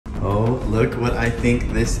Oh, look what I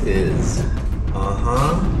think this is.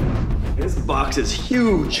 This box is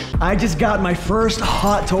huge. I just got my first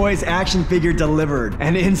Hot Toys action figure delivered,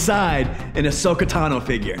 and inside, an Ahsoka Tano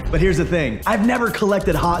figure. But here's the thing, I've never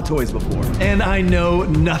collected Hot Toys before, and I know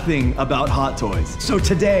nothing about Hot Toys. So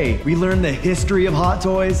today, we learn the history of Hot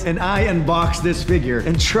Toys, and I unbox this figure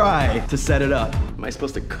and try to set it up. Am I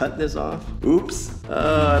supposed to cut this off? Oops,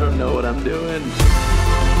 I don't know what I'm doing.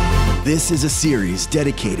 This is a series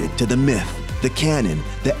dedicated to the myth, the canon,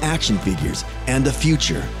 the action figures, and the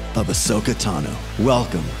future of Ahsoka Tano.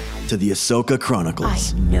 Welcome to the Ahsoka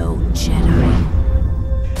Chronicles. I know Jedi.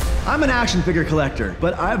 I'm an action figure collector,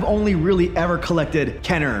 but I've only really ever collected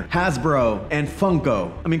Kenner, Hasbro, and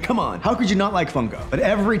Funko. I mean, come on, how could you not like Funko? But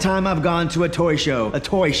every time I've gone to a toy show, a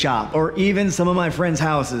toy shop, or even some of my friends'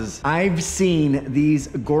 houses, I've seen these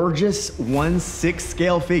gorgeous 1/6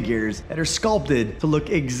 scale figures that are sculpted to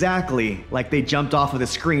look exactly like they jumped off of the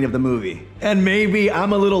screen of the movie. And maybe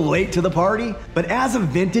I'm a little late to the party, but as a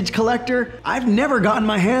vintage collector, I've never gotten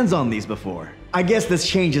my hands on these before. I guess this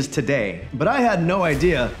changes today, but I had no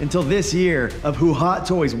idea until this year of who Hot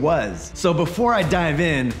Toys was. So before I dive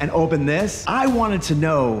in and open this, I wanted to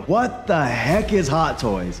know what the heck is Hot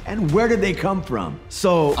Toys and where did they come from?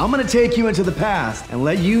 So I'm gonna take you into the past and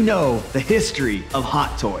let you know the history of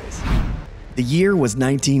Hot Toys. The year was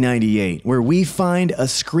 1998, where we find a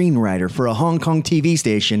screenwriter for a Hong Kong TV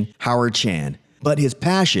station, Howard Chan. But his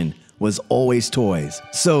passion was always toys.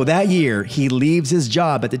 So that year, he leaves his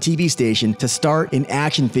job at the TV station to start an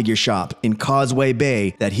action figure shop in Causeway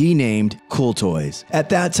Bay that he named Cool Toys. At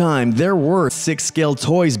that time, there were 6-scale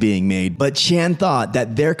toys being made, but Chan thought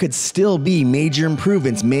that there could still be major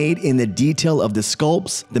improvements made in the detail of the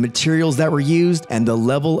sculpts, the materials that were used, and the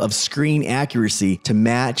level of screen accuracy to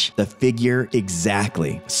match the figure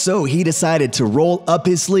exactly. So he decided to roll up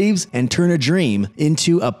his sleeves and turn a dream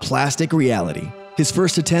into a plastic reality. His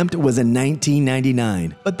first attempt was in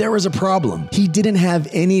 1999, but there was a problem. He didn't have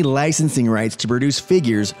any licensing rights to produce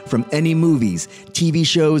figures from any movies, TV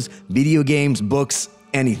shows, video games, books,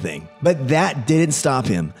 anything. But that didn't stop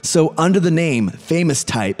him. So under the name Famous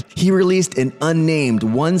Type, he released an unnamed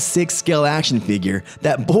 1/6 scale action figure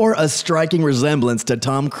that bore a striking resemblance to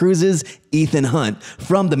Tom Cruise's Ethan Hunt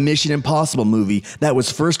from the Mission Impossible movie that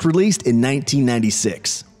was first released in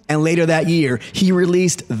 1996. And later that year, he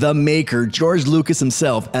released the maker, George Lucas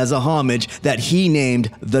himself, as a homage that he named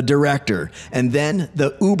the Director. And then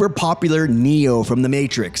the uber popular Neo from The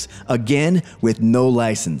Matrix, again with no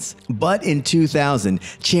license. But in 2000,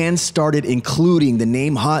 Chan started including the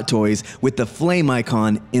name Hot Toys with the flame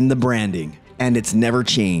icon in the branding. And it's never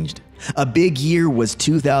changed. A big year was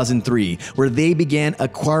 2003, where they began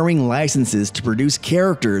acquiring licenses to produce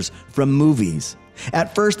characters from movies.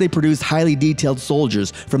 At first, they produced highly detailed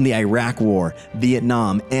soldiers from the Iraq War,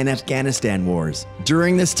 Vietnam, and Afghanistan wars.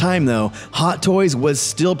 During this time, though, Hot Toys was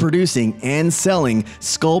still producing and selling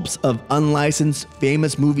sculpts of unlicensed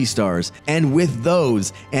famous movie stars. And with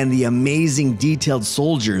those and the amazing detailed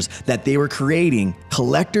soldiers that they were creating,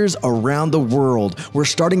 collectors around the world were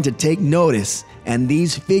starting to take notice, and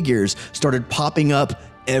these figures started popping up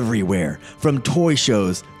everywhere, from toy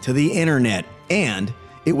shows to the internet. And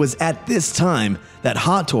it was at this time that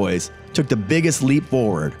Hot Toys took the biggest leap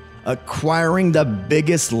forward, acquiring the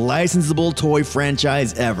biggest licensable toy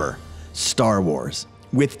franchise ever, Star Wars.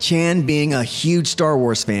 With Chan being a huge Star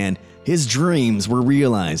Wars fan, his dreams were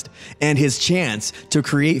realized, and his chance to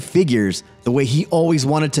create figures the way he always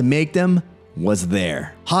wanted to make them was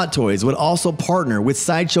there. Hot Toys would also partner with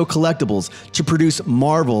Sideshow Collectibles to produce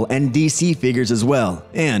Marvel and DC figures as well.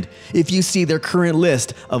 And if you see their current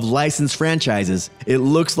list of licensed franchises, it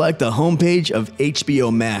looks like the homepage of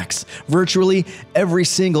HBO Max. Virtually every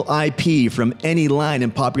single IP from any line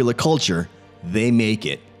in popular culture, they make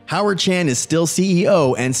it. Howard Chan is still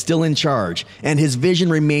CEO and still in charge, and his vision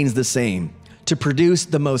remains the same: to produce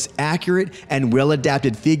the most accurate and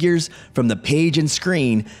well-adapted figures from the page and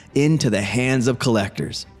screen into the hands of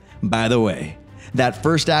collectors. By the way, that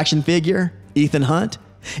first action figure, Ethan Hunt,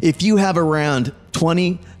 if you have around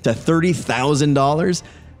 $20,000 to $30,000,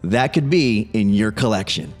 that could be in your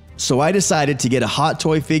collection. So I decided to get a Hot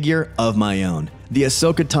Toy figure of my own, the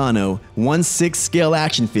Ahsoka Tano 1/6 scale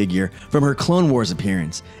action figure from her Clone Wars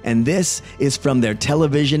appearance, and this is from their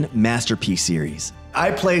television Masterpiece series.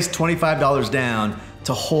 I placed $25 down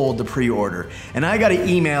to hold the pre-order, and I got an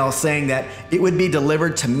email saying that it would be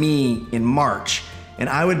delivered to me in March, and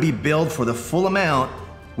I would be billed for the full amount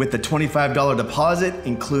with the $25 deposit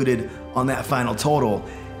included on that final total.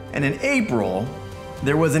 And in April,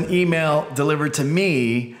 there was an email delivered to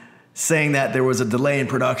me saying that there was a delay in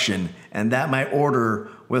production and that my order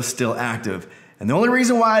was still active. And the only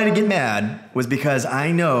reason why I didn't get mad was because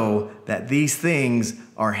I know that these things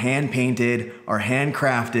are hand painted, are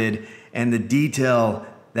handcrafted, and the detail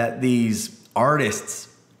that these artists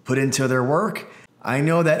put into their work, I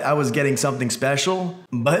know that I was getting something special.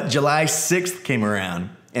 But July 6th came around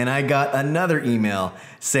and I got another email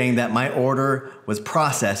saying that my order was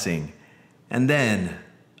processing. And then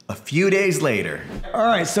a few days later. All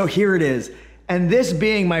right, so here it is. And this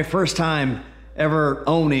being my first time ever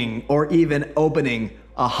owning or even opening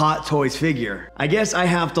a Hot Toys figure, I guess I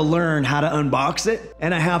have to learn how to unbox it,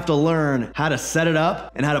 and I have to learn how to set it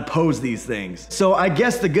up and how to pose these things. So I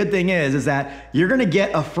guess the good thing is that you're gonna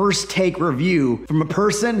get a first take review from a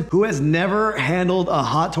person who has never handled a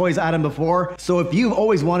Hot Toys item before. So if you've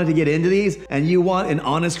always wanted to get into these and you want an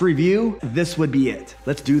honest review, this would be it.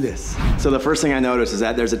 Let's do this. So the first thing I noticed is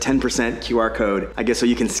that there's a 10% QR code. I guess so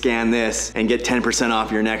you can scan this and get 10%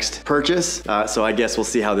 off your next purchase. So I guess we'll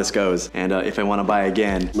see how this goes. And if I wanna buy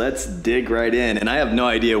again, let's dig right in. And I have no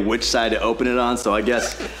idea which side to open it on, so I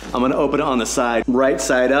guess I'm gonna open it on the side, right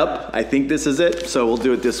side up. I think this is it, so we'll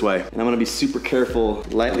do it this way. And I'm gonna be super careful,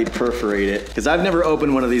 lightly perforate it, because I've never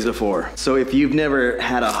opened one of these before. So if you've never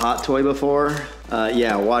had a Hot Toy before,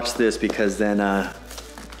 yeah, watch this, because then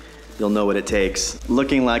you'll know what it takes.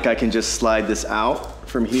 Looking like I can just slide this out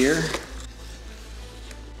from here.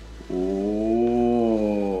 Ooh.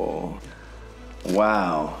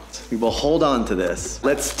 Wow. We will hold on to this.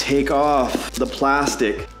 Let's take off the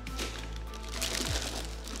plastic.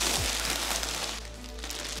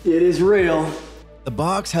 It is real. The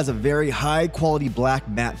box has a very high quality black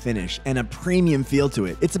matte finish and a premium feel to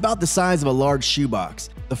it. It's about the size of a large shoebox.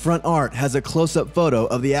 The front art has a close-up photo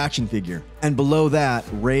of the action figure, and below that,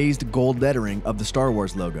 raised gold lettering of the Star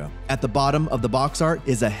Wars logo. At the bottom of the box art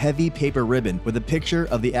is a heavy paper ribbon with a picture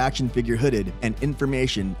of the action figure hooded and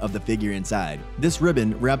information of the figure inside. This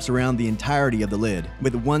ribbon wraps around the entirety of the lid,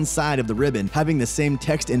 with one side of the ribbon having the same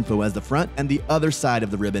text info as the front, and the other side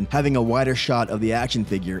of the ribbon having a wider shot of the action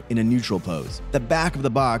figure in a neutral pose. The back of the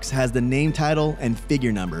box has the name title and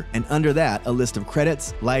figure number, and under that, a list of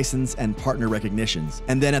credits, license, and partner recognitions.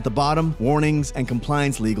 And then at the bottom, warnings and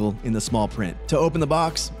compliance legal in the small print. To open the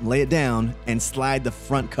box, lay it down, and slide the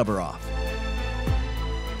front cover off.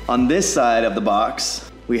 On this side of the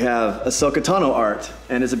box, we have Ahsoka Tano art,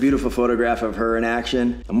 and it's a beautiful photograph of her in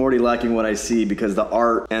action. I'm already liking what I see because the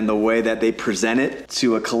art and the way that they present it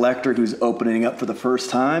to a collector who's opening up for the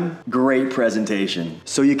first time, great presentation.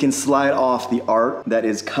 So you can slide off the art that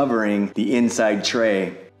is covering the inside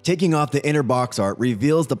tray. Taking off the inner box art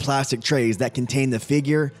reveals the plastic trays that contain the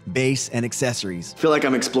figure, base, and accessories. I feel like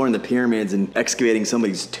I'm exploring the pyramids and excavating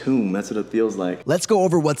somebody's tomb. That's what it feels like. Let's go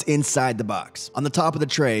over what's inside the box. On the top of the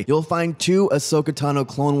tray, you'll find two Ahsoka Tano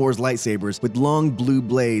Clone Wars lightsabers with long blue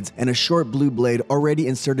blades and a short blue blade already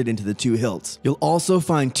inserted into the two hilts. You'll also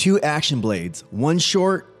find two action blades, one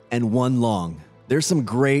short and one long. There's some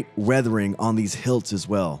great weathering on these hilts as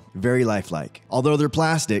well, very lifelike. Although they're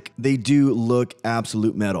plastic, they do look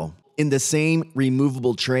absolute metal. In the same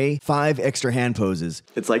removable tray, 5 extra hand poses.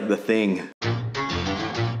 It's like the thing.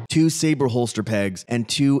 2 saber holster pegs, and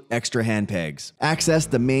 2 extra hand pegs. Access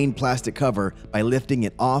the main plastic cover by lifting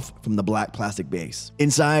it off from the black plastic base.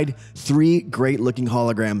 Inside, 3 great looking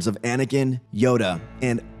holograms of Anakin, Yoda,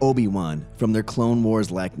 and Obi-Wan from their Clone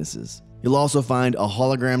Wars likenesses. You'll also find a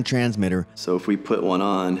hologram transmitter. So if we put one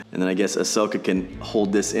on, and then I guess Ahsoka can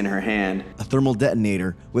hold this in her hand. A thermal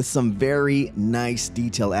detonator with some very nice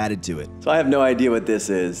detail added to it. So I have no idea what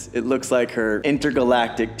this is. It looks like her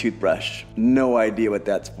intergalactic toothbrush. No idea what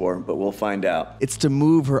that's for, but we'll find out. It's to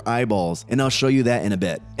move her eyeballs, and I'll show you that in a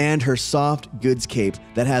bit. And her soft goods cape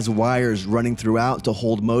that has wires running throughout to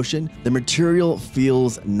hold motion. The material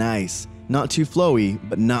feels nice. Not too flowy,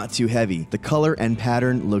 but not too heavy. The color and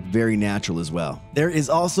pattern look very natural as well. There is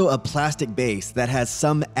also a plastic base that has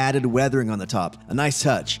some added weathering on the top, a nice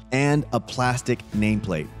touch, and a plastic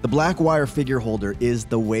nameplate. The black wire figure holder is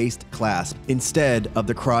the waist clasp instead of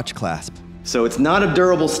the crotch clasp. So it's not a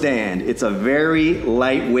durable stand. It's a very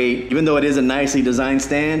lightweight, even though it is a nicely designed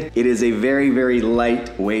stand, it is a very, very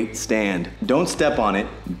lightweight stand. Don't step on it.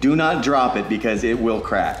 Do not drop it because it will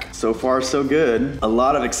crack. So far, so good. A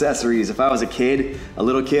lot of accessories. If I was a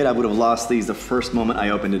little kid, I would have lost these the first moment I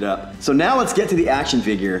opened it up. So now let's get to the action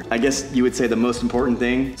figure. I guess you would say the most important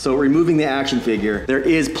thing. So removing the action figure, there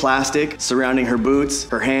is plastic surrounding her boots,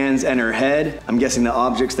 her hands, and her head. I'm guessing the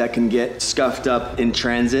objects that can get scuffed up in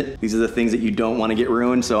transit. These are the things that you don't want to get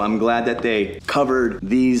ruined, so I'm glad that they covered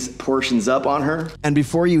these portions up on her. And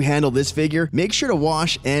before you handle this figure, make sure to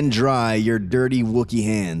wash and dry your dirty Wookiee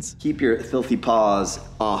hands. Keep your filthy paws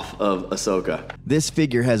off of Ahsoka. This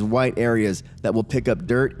figure has white areas that will pick up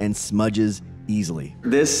dirt and smudges easily.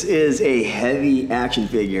 This is a heavy action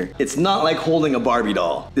figure. It's not like holding a Barbie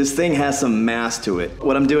doll. This thing has some mass to it.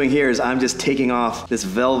 What I'm doing here is I'm just taking off this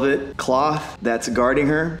velvet cloth that's guarding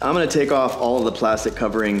her. I'm gonna take off all of the plastic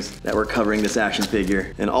coverings that were covering this action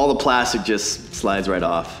figure, and all the plastic just slides right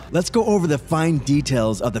off. Let's go over the fine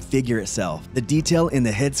details of the figure itself. The detail in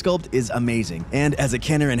the head sculpt is amazing, and as a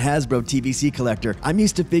Kenner and Hasbro TVC collector, I'm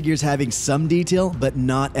used to figures having some detail, but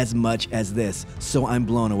not as much as this, so I'm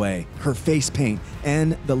blown away. Her face paint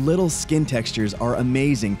and the little skin textures are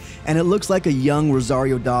amazing, and it looks like a young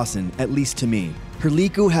Rosario Dawson, at least to me. Her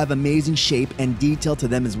Liku have amazing shape and detail to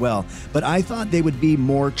them as well, but I thought they would be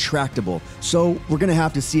more tractable, so we're gonna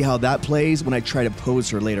have to see how that plays when I try to pose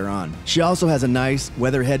her later on. She also has a nice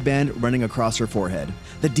weather headband running across her forehead.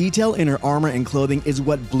 The detail in her armor and clothing is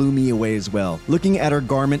what blew me away as well. Looking at her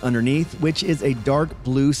garment underneath, which is a dark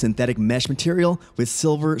blue synthetic mesh material with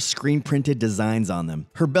silver screen printed designs on them.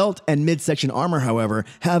 Her belt and midsection armor, however,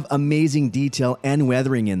 have amazing detail and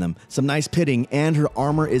weathering in them, some nice pitting, and her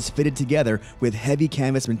armor is fitted together with heavy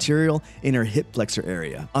canvas material in her hip flexor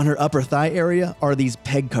area. On her upper thigh area are these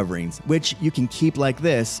peg coverings, which you can keep like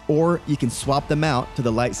this, or you can swap them out to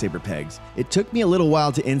the lightsaber pegs. It took me a little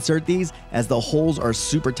while to insert these as the holes are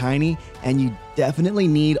super tiny and you definitely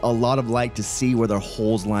need a lot of light to see where the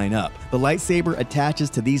holes line up. The lightsaber attaches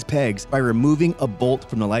to these pegs by removing a bolt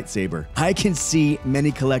from the lightsaber. I can see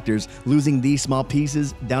many collectors losing these small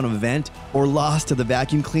pieces down a vent or lost to the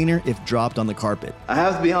vacuum cleaner if dropped on the carpet. I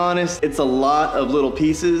have to be honest, it's a lot of little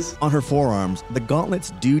pieces. On her forearms, the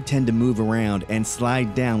gauntlets do tend to move around and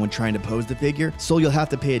slide down when trying to pose the figure, so you'll have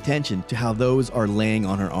to pay attention to how those are laying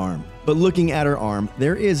on her arm. But looking at her arm,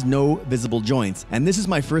 there is no visible joints, and this is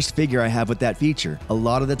my first figure I have with that feature. A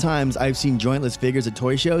lot of the times I've seen jointless figures at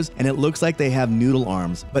toy shows and it looks like they have noodle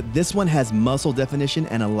arms, but this one has muscle definition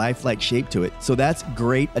and a lifelike shape to it, so that's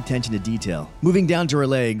great attention to detail. Moving down to her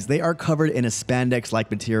legs, they are covered in a spandex-like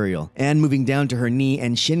material, and moving down to her knee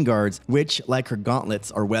and shin guards, which, like her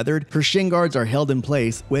gauntlets, are weathered, her shin guards are held in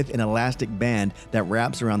place with an elastic band that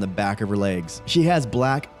wraps around the back of her legs. She has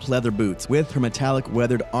black pleather boots with her metallic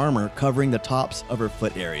weathered armor covering the tops of her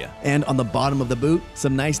foot area. And on the bottom of the boot,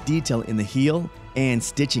 some nice detail in the heel and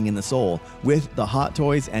stitching in the sole with the Hot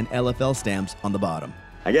Toys and LFL stamps on the bottom.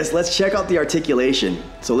 I guess let's check out the articulation.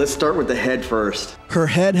 So let's start with the head first. Her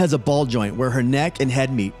head has a ball joint where her neck and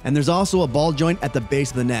head meet, and there's also a ball joint at the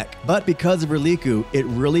base of the neck. But because of her Liku, it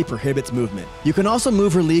really prohibits movement. You can also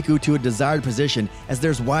move her Liku to a desired position as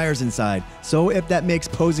there's wires inside, so if that makes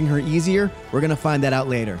posing her easier, we're gonna find that out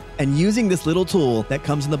later. And using this little tool that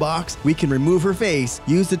comes in the box, we can remove her face,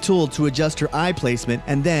 use the tool to adjust her eye placement,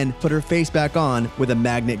 and then put her face back on with a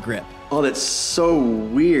magnet grip. Oh, that's so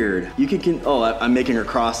weird. You can oh, I'm making her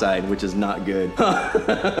cross-eyed, which is not good.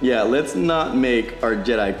 Yeah, let's not make our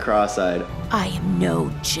Jedi cross-eyed. I am no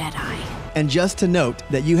Jedi. And just to note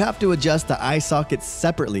that you have to adjust the eye sockets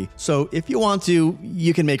separately, so if you want to,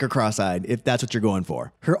 you can make her cross-eyed if that's what you're going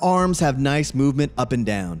for. Her arms have nice movement up and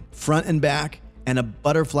down, front and back, and a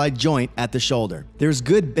butterfly joint at the shoulder. There's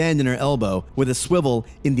good bend in her elbow with a swivel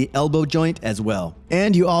in the elbow joint as well.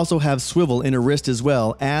 And you also have swivel in her wrist as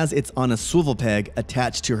well, as it's on a swivel peg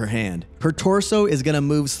attached to her hand. Her torso is gonna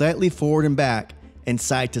move slightly forward and back and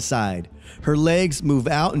side to side. Her legs move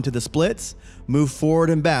out into the splits, move forward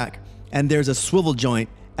and back, and there's a swivel joint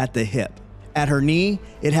at the hip. At her knee,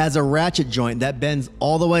 it has a ratchet joint that bends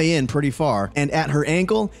all the way in pretty far, and at her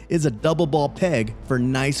ankle is a double ball peg for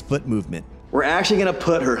nice foot movement. We're actually gonna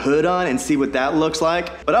put her hood on and see what that looks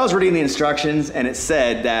like. But I was reading the instructions and it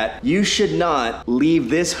said that you should not leave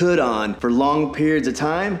this hood on for long periods of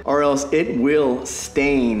time or else it will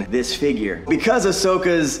stain this figure. Because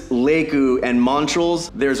Ahsoka's Leku and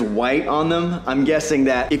Montrals, there's white on them, I'm guessing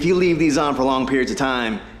that if you leave these on for long periods of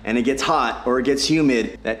time and it gets hot or it gets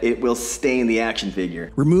humid, that it will stain the action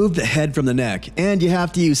figure. Remove the head from the neck, and you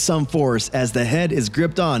have to use some force as the head is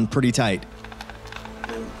gripped on pretty tight.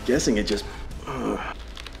 I'm guessing it just...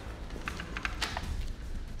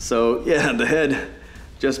 So yeah, the head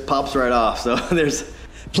just pops right off. So there's...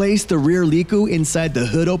 Place the rear Liku inside the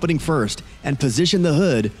hood opening first and position the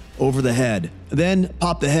hood over the head. Then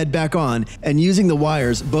pop the head back on and using the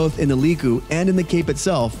wires both in the Liku and in the cape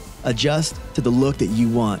itself, adjust to the look that you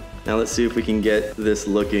want. Now let's see if we can get this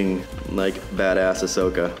looking like badass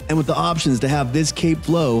Ahsoka. And with the options to have this cape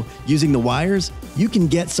flow using the wires, you can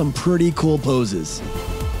get some pretty cool poses.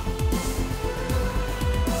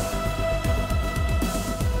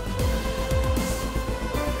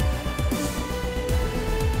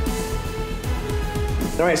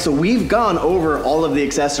 All right, so we've gone over all of the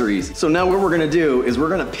accessories. So now what we're gonna do is we're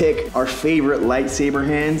gonna pick our favorite lightsaber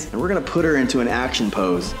hands and we're gonna put her into an action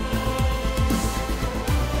pose.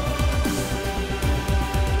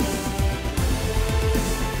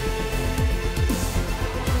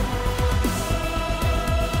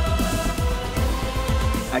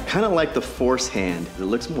 kind of like the Force hand. It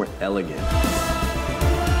looks more elegant.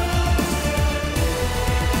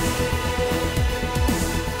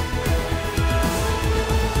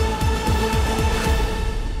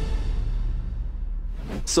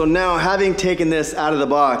 So now, having taken this out of the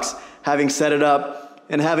box, having set it up,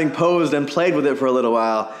 and having posed and played with it for a little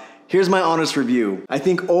while, here's my honest review. I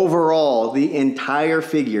think overall, the entire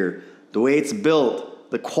figure, the way it's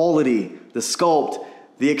built, the quality, the sculpt,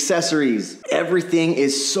 the accessories, everything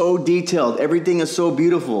is so detailed. Everything is so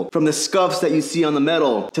beautiful. From the scuffs that you see on the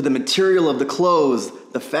metal, to the material of the clothes,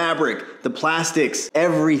 the fabric, the plastics,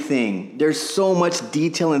 everything. There's so much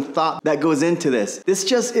detail and thought that goes into this. This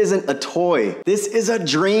just isn't a toy. This is a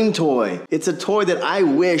dream toy. It's a toy that I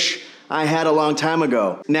wish I had a long time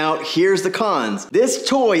ago. Now, here's the cons. This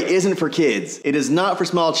toy isn't for kids. It is not for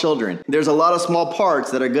small children. There's a lot of small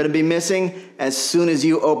parts that are gonna be missing as soon as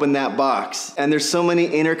you open that box. And there's so many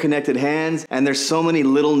interconnected hands, and there's so many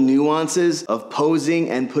little nuances of posing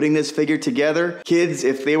and putting this figure together. Kids,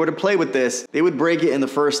 if they were to play with this, they would break it in the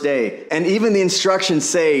first day. And even the instructions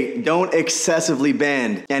say, don't excessively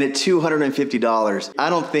bend, and at $250. I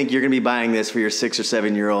don't think you're gonna be buying this for your 6 or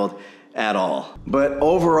 7-year-old at all. But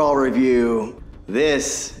overall review,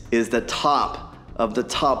 this is the top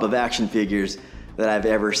of action figures that I've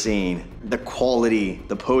ever seen. The quality,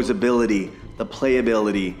 the posability, the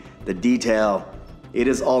playability, the detail, it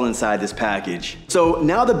is all inside this package. So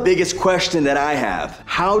now the biggest question that I have,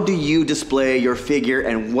 how do you display your figure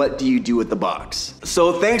and what do you do with the box?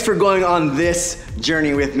 So thanks for going on this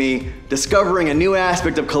journey with me, discovering a new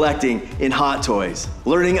aspect of collecting in hot toys,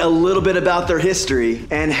 learning a little bit about their history,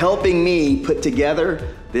 and helping me put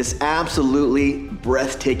together this absolutely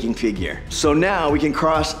breathtaking figure. So now we can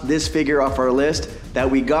cross this figure off our list that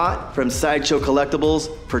we got from Sideshow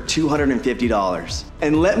Collectibles for $250.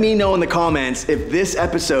 And let me know in the comments if this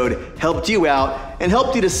episode helped you out and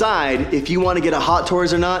helped you decide if you want to get a Hot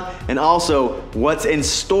Toys or not, and also what's in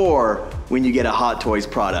store when you get a Hot Toys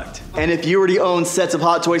product. And if you already own sets of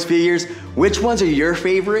Hot Toys figures, which ones are your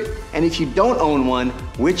favorite? And if you don't own one,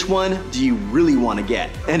 which one do you really want to get?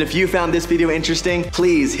 And if you found this video interesting,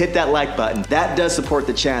 please hit that like button. That does support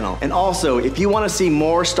the channel. And also, if you want to see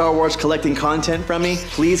more Star Wars collecting content from me,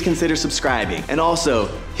 please consider subscribing. And also,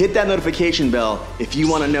 hit that notification bell if you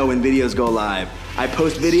want to know when videos go live. I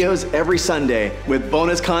post videos every Sunday with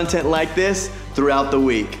bonus content like this throughout the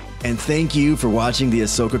week. And thank you for watching the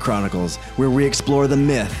Ahsoka Chronicles, where we explore the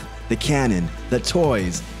myth, the canon, the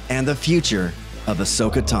toys, and the future of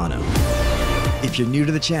Ahsoka Tano. If you're new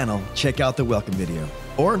to the channel, check out the welcome video,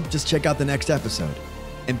 or just check out the next episode.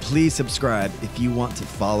 And please subscribe if you want to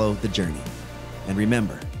follow the journey. And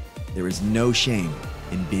remember, there is no shame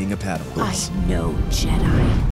in being a Padawan. I'm no Jedi.